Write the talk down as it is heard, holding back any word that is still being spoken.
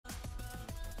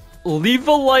Leave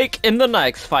a like in the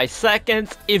next 5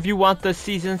 seconds if you want the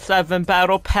Season 7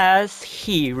 Battle Pass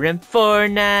here in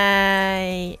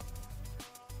Fortnite.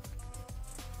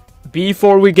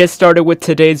 Before we get started with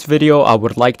today's video, I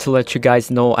would like to let you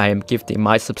guys know I am gifting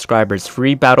my subscribers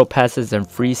free battle passes and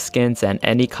free skins and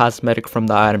any cosmetic from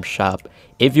the item shop.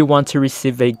 If you want to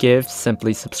receive a gift,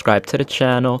 simply subscribe to the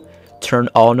channel, turn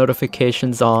all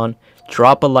notifications on,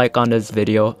 drop a like on this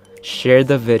video, share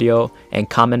the video, and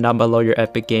comment down below your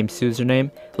Epic Games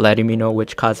username, letting me know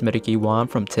which cosmetic you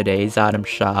want from today's item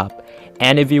shop.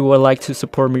 And if you would like to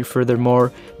support me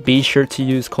furthermore, be sure to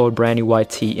use code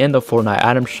BRANNYYT in the Fortnite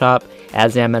item shop,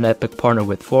 as I am an Epic partner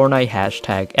with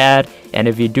Fortnite, #ad. And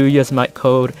if you do use my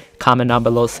code, comment down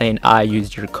below saying I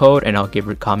used your code and I'll give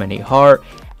your comment a heart.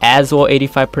 As well,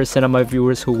 85% of my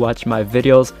viewers who watch my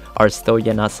videos are still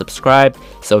yet not subscribed,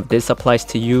 so if this applies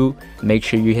to you, make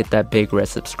sure you hit that big red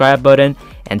subscribe button.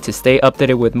 And to stay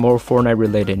updated with more Fortnite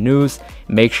related news,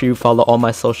 make sure you follow all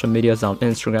my social medias on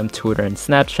Instagram, Twitter, and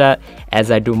Snapchat, as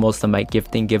I do most of my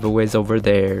gifting giveaways over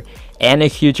there. And a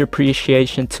huge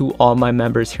appreciation to all my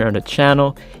members here on the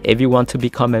channel. If you want to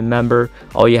become a member,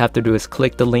 all you have to do is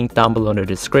click the link down below in the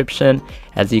description,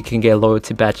 as you can get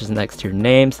loyalty badges next to your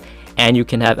names, and you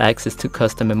can have access to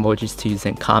custom emojis to use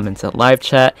in comments and live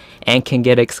chat, and can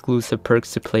get exclusive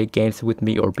perks to play games with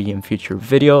me or be in future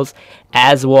videos.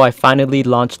 As well, I finally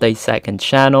launched a second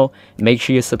channel. Make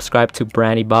sure you subscribe to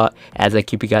BrannyBot, as I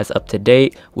keep you guys up to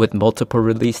date with multiple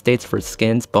release dates for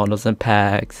skins, bundles, and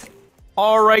packs.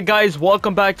 Alright guys,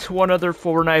 welcome back to another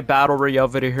Fortnite Battle Royale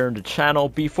video here on the channel.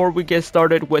 Before we get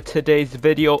started with today's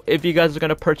video, if you guys are going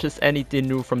to purchase anything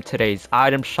new from today's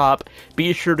item shop,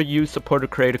 be sure to use supporter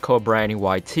creator code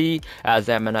BRANNYYT, as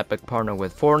I'm an Epic partner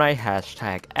with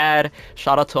Fortnite, #ad.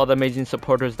 Shout out to all the amazing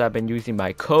supporters that have been using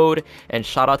my code, and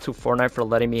shout out to Fortnite for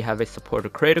letting me have a supporter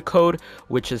creator code,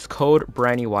 which is code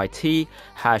BRANNYYT,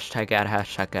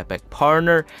 #ad, #Epic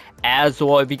partner. As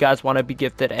well, if you guys want to be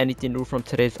gifted anything new from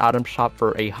today's item shop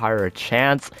for a higher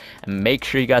chance, make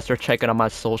sure you guys are checking out my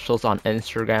socials on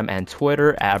Instagram and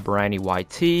Twitter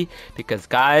 @BrannyYT, because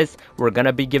guys, we're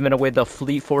gonna be giving away the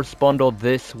Fleet Force bundle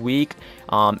this week.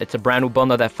 It's a brand new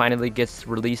bundle that finally gets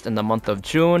released in the month of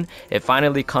June. It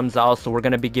finally comes out, so we're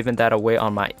gonna be giving that away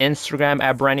on my Instagram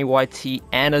 @BrannyYT,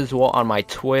 and as well on my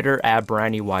Twitter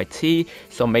 @BrannyYT.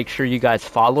 So make sure you guys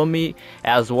follow me.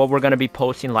 As well, we're gonna be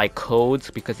posting like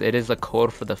codes, because it is a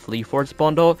code for the Fleet Force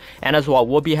bundle. And as well,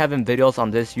 we'll be having videos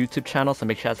on this YouTube channel, so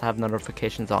make sure you guys have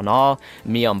notifications on all,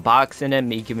 me unboxing it,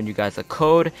 me giving you guys a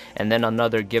code, and then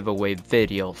another giveaway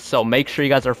video. So make sure you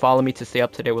guys are following me to stay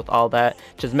up to date with all that.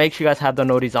 Just make sure you guys have the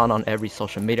notices on every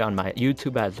social media, on my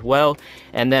YouTube as well.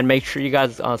 And then make sure you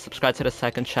guys subscribe to the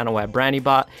second channel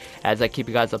 @BrannyBot, as I keep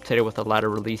you guys up to date with a lot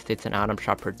of release dates and item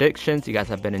shop predictions. You guys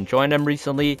have been enjoying them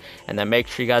recently. And then make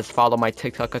sure you guys follow my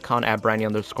TikTok account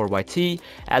 @Branny_YT,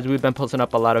 as we've been posting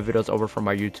up a lot of videos over from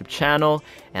our YouTube channel.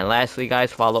 And lastly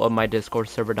guys, follow up my Discord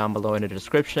server down below in the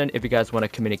description if you guys want to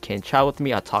communicate and chat with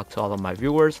me. I talk to all of my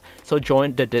viewers, so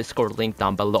join the Discord link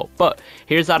down below. But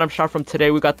here's item shop from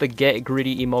today. We got the Get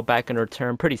Greedy emote back in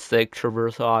return. Pretty sick.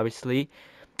 Traversal, obviously.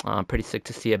 Pretty sick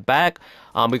to see it back.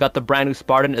 We got the brand new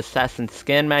Spartan Assassin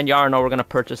skin, man. Y'all know we're gonna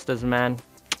purchase this, man.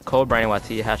 Code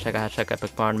BrannyYT,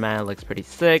 #Epic Barn, man. It looks pretty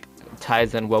sick.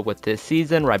 Ties in well with this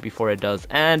season right before it does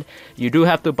end. You do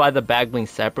have to buy the bag bling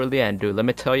separately, and dude, let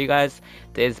me tell you guys,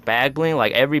 this bag bling,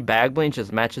 like every bag bling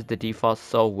just matches the default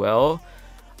so well.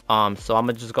 So I'm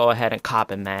gonna just go ahead and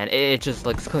cop it, man. It just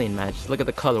looks clean, man. Just look at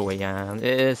the colorway, yeah. It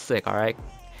is sick, alright.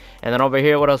 And then over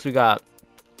here, what else we got?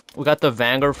 We got the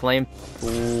Vanguard Flame.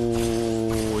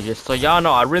 Ooh, just so y'all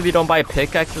know, I really don't buy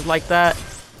pickaxes like that.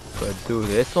 But dude,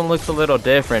 this one looks a little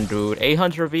different, dude.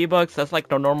 800 V-Bucks, that's like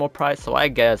the normal price, so I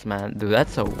guess, man. Dude,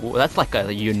 that's like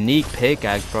a unique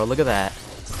pickaxe, bro. Look at that.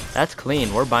 That's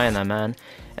clean. We're buying that, man.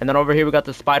 And then over here, we got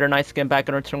the Spider Knight skin back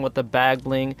in return with the bag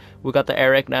bling. We got the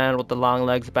Eric Nan with the long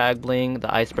legs bag bling,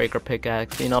 the Icebreaker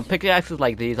pickaxe. You know, pickaxes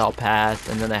like these I'll pass.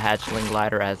 And then the Hatchling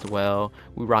glider as well.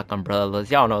 We rock umbrellas.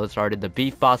 Y'all know this already. The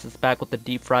Beef Boss is back with the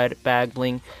deep fried bag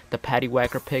bling, the Patty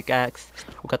Whacker pickaxe.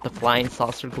 We got the Flying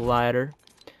Saucer glider.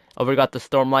 Over we got the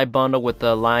Stormlight bundle with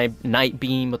the Night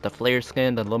Beam with the flare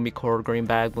skin, the Lumicore green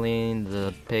bag bling,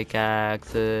 the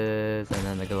pickaxes, and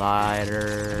then the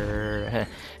glider.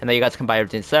 And then you guys can buy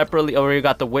everything separately. Over here you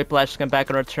got the Whiplash skin back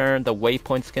in return, the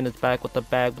Waypoint skin is back with the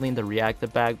bag bling, the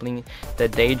Reactive bag bling, the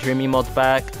Daydream emote's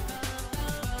back.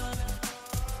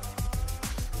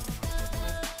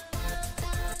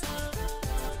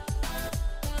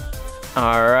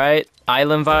 Alright,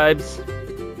 Island vibes.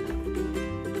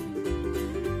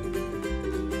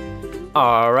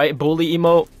 Alright, Bully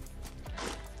emote.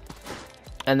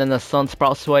 And then the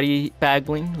Sunsprout Sweaty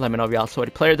Bagling. Let me know if y'all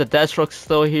sweaty player. The Deathstroke's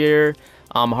still here.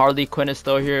 Harley Quinn is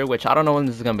still here, which I don't know when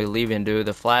this is gonna be leaving, dude.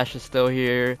 The Flash is still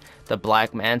here. The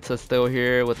Black Manta's still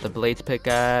here with the Blades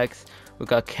pickaxe. We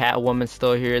got Catwoman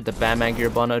still here. The Batman gear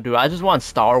bundle, dude. I just want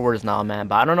Star Wars now, man.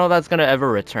 But I don't know if that's gonna ever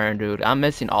return, dude. I'm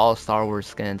missing all Star Wars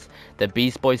skins. The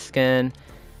Beast Boy skin,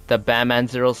 the Batman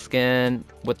Zero skin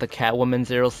with the Catwoman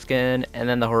Zero skin, and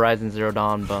then the Horizon Zero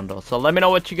Dawn bundle. So let me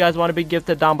know what you guys want to be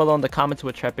gifted down below in the comments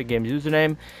with Epic Games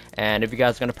username. And if you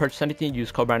guys are going to purchase anything,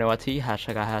 use code BrandNewYT,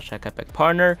 hashtag Epic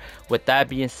Partner. With that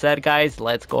being said, guys,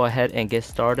 let's go ahead and get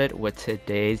started with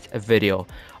today's video.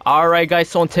 Alright guys,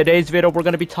 so in today's video we're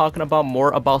going to be talking about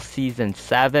more about Season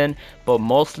 7, but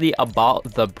mostly about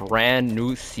the brand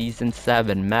new Season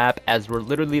 7 map, as we're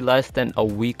literally less than a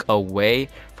week away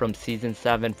from Season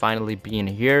 7 finally being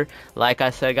here. Like I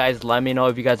said, guys, let me know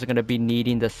if you guys are going to be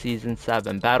needing the Season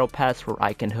 7 Battle Pass where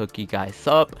I can hook you guys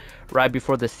up right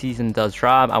before the season does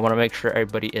drop. I want to make sure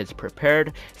everybody is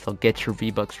prepared, so get your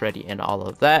V-Bucks ready and all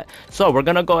of that. So we're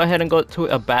going to go ahead and go to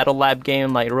a Battle Lab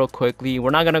game like real quickly.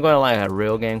 We're not going to go to like a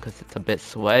real game because it's a bit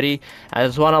sweaty. I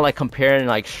just want to like compare and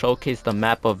like showcase the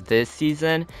map of this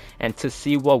season and to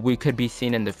see what we could be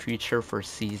seeing in the future for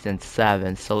Season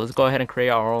 7. So let's go ahead and create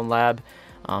our own lab.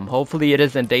 Hopefully it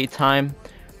isn't daytime.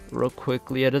 Real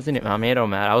quickly, it doesn't. I mean, it don't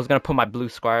matter. I was gonna put my blue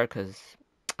square because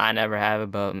I never have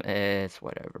it, but it's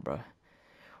whatever, bro.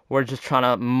 We're just trying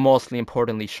to mostly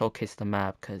importantly showcase the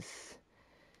map because,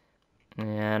 you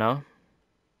know,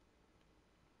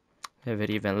 if it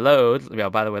even loads. Yo,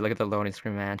 by the way, look at the loading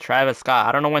screen, man. Travis Scott.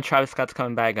 I don't know when Travis Scott's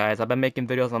coming back, guys. I've been making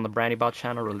videos on the BrandNewBot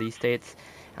channel, release dates.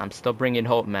 I'm still bringing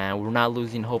hope, man. We're not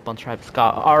losing hope on Travis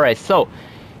Scott. All right, so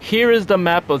here is the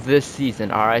map of this season.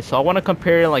 All right, so I want to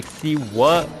compare and like see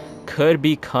what could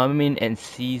be coming in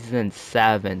Season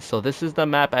 7. So this is the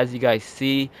map as you guys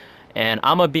see, and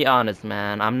I'm gonna be honest,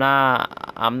 man. I'm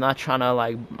not trying to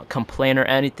like complain or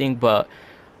anything, but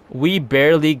we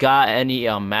barely got any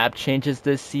map changes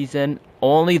this season.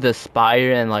 Only the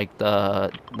Spire and like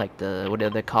the what do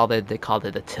they call it? They called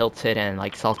it the Tilted and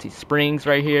like Salty Springs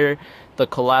right here. The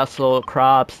Colossal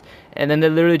Crops, and then they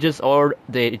literally just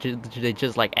they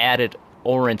just like added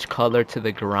orange color to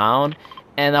the ground,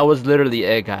 and that was literally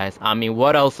it, guys. I mean,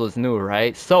 what else was new,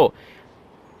 right? So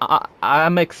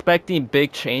I'm expecting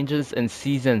big changes in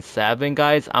Season 7,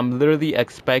 guys. I'm literally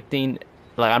expecting,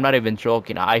 like, I'm not even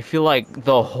joking. I feel like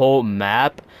the whole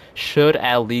map should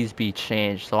at least be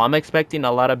changed. So I'm expecting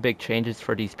a lot of big changes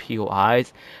for these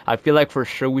POIs. I feel like for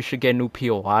sure we should get new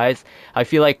POIs. I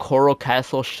feel like Coral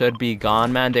Castle should be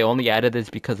gone, man. They only added this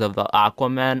because of the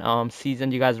Aquaman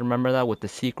season. You guys remember that with the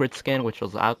secret skin, which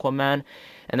was Aquaman?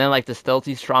 And then like the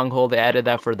Stealthy Stronghold, they added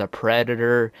that for the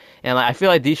Predator. And like, I feel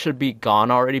like these should be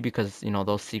gone already because, you know,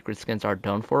 those secret skins are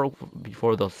done for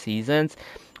before those seasons.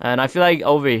 And I feel like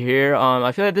over here,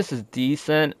 I feel like this is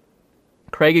decent.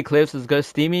 Craig Eclipse is good.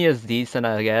 Steamy is decent,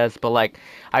 I guess. But like,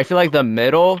 I feel like the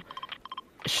middle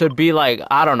should be like,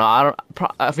 I don't know.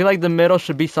 I feel like the middle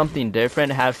should be something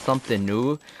different, have something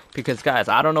new. Because guys,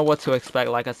 I don't know what to expect.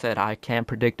 Like I said, I can't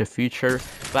predict the future.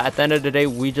 But at the end of the day,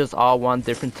 we just all want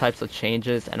different types of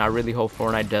changes. And I really hope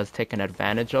Fortnite does take an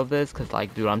advantage of this. Because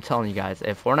like, dude, I'm telling you guys,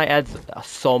 if Fortnite adds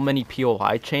so many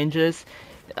POI changes,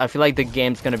 I feel like the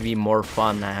game's gonna be more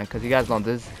fun, man. Because you guys know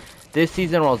this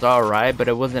season was alright, but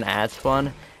it wasn't as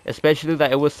fun. Especially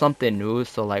that it was something new,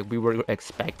 so like we were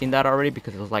expecting that already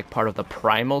because it was like part of the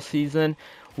primal season.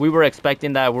 We were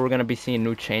expecting that we were gonna be seeing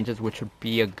new changes, which would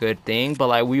be a good thing, but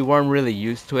like we weren't really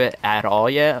used to it at all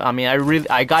yet. I mean,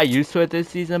 I got used to it this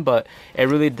season, but it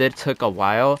really did took a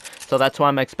while. So that's why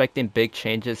I'm expecting big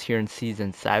changes here in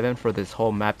Season 7 for this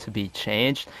whole map to be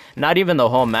changed. Not even the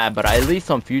whole map, but at least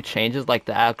some few changes, like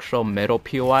the actual middle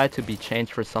POI to be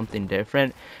changed for something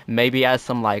different. Maybe add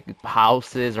some like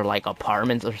houses or like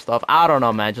apartments or stuff. I don't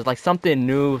know, man. Just like something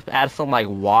new. Add some like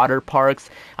water parks.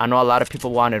 I know a lot of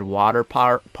people wanted water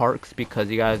parks because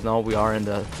you guys know we are in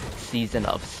the season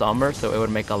of summer, so it would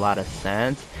make a lot of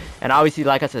sense. And obviously,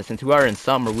 like I said, since we are in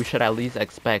summer, we should at least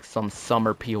expect some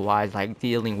summer POIs, like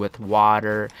dealing with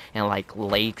water and like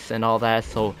lakes and all that.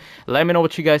 So let me know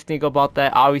what you guys think about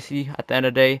that. Obviously, at the end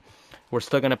of the day, we're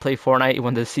still gonna play Fortnite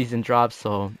when the season drops,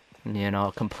 so you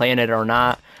know, complain it or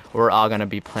not, we're all gonna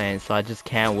be playing. So I just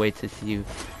can't wait to see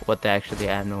what they actually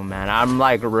add. No, man, I'm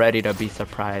like ready to be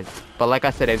surprised. But like I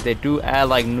said, if they do add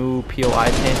like new POI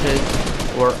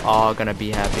changes, we're all gonna be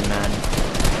happy, man.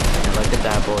 And look at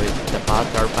that, boys, the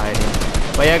bots are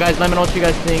fighting. But yeah, guys, let me know what you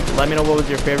guys think. Let me know what was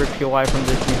your favorite POI from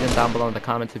this season down below in the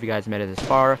comments if you guys made it this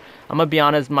far. I'm gonna be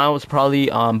honest, mine was probably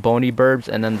Bony Burbs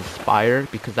and then the Spire,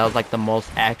 because that was like the most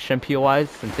action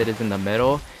POIs since it is in the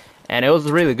middle. and it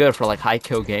was really good for like high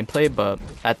kill gameplay. But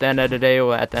at the end of the day,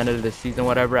 or at the end of the season,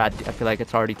 whatever, I feel like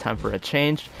it's already time for a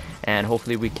change, and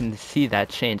hopefully we can see that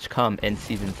change come in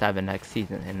season 7 next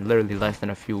season, in literally less than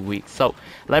a few weeks. So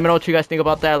let me know what you guys think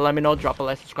about that. Let me know, drop a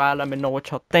like, subscribe, let me know what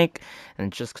y'all think.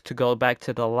 And just to go back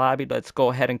to the lobby, let's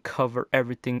go ahead and cover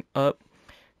everything up.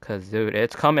 Cause dude,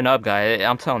 it's coming up, guys.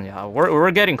 I'm telling you,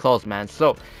 we're getting close, man.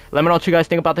 So let me know what you guys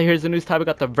think about that. Here's the news tab. We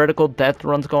got the vertical death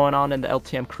runs going on in the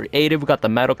LTM creative. We got the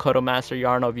Metal Kodo Master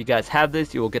Yarno. If you guys have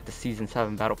this, you will get the season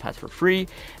 7 battle pass for free.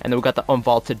 And then we got the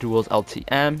Unvaulted Duels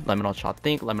LTM. Let me know what y'all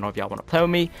think. Let me know if y'all want to play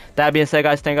with me. That being said,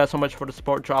 guys, thank you guys so much for the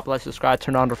support. Drop a like, subscribe,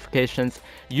 turn on notifications.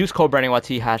 Use code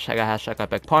BrandingYT hashtag I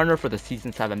beg partner for the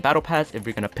season 7 battle pass if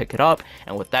you're gonna pick it up.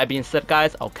 And with that being said,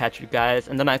 guys, I'll catch you guys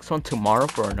in the next one tomorrow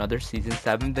for another season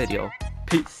 7 video.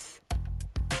 Peace.